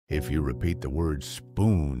If you repeat the word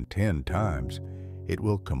spoon 10 times, it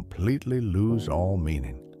will completely lose all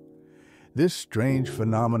meaning. This strange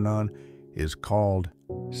phenomenon is called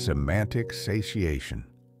semantic satiation,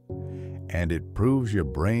 and it proves your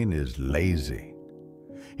brain is lazy.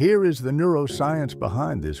 Here is the neuroscience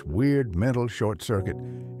behind this weird mental short circuit.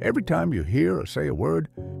 Every time you hear or say a word,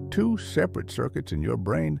 two separate circuits in your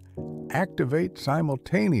brain activate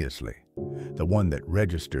simultaneously. The one that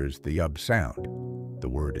registers the sound, the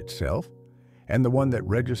word itself, and the one that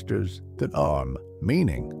registers the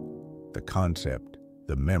meaning, the concept,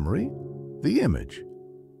 the memory, the image.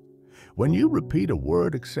 When you repeat a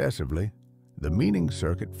word excessively, the meaning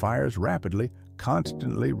circuit fires rapidly,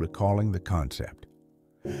 constantly recalling the concept.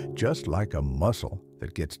 Just like a muscle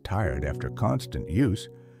that gets tired after constant use,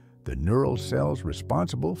 the neural cells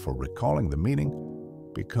responsible for recalling the meaning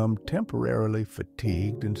become temporarily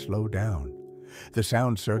fatigued and slow down. The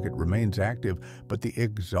sound circuit remains active, but the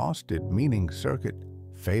exhausted meaning circuit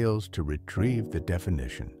fails to retrieve the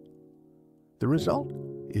definition. The result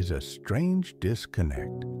is a strange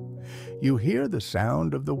disconnect. You hear the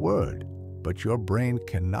sound of the word, but your brain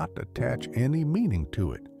cannot attach any meaning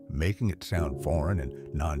to it, making it sound foreign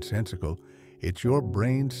and nonsensical. It's your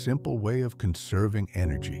brain's simple way of conserving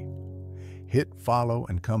energy. Hit follow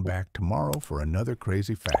and come back tomorrow for another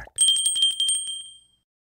crazy fact.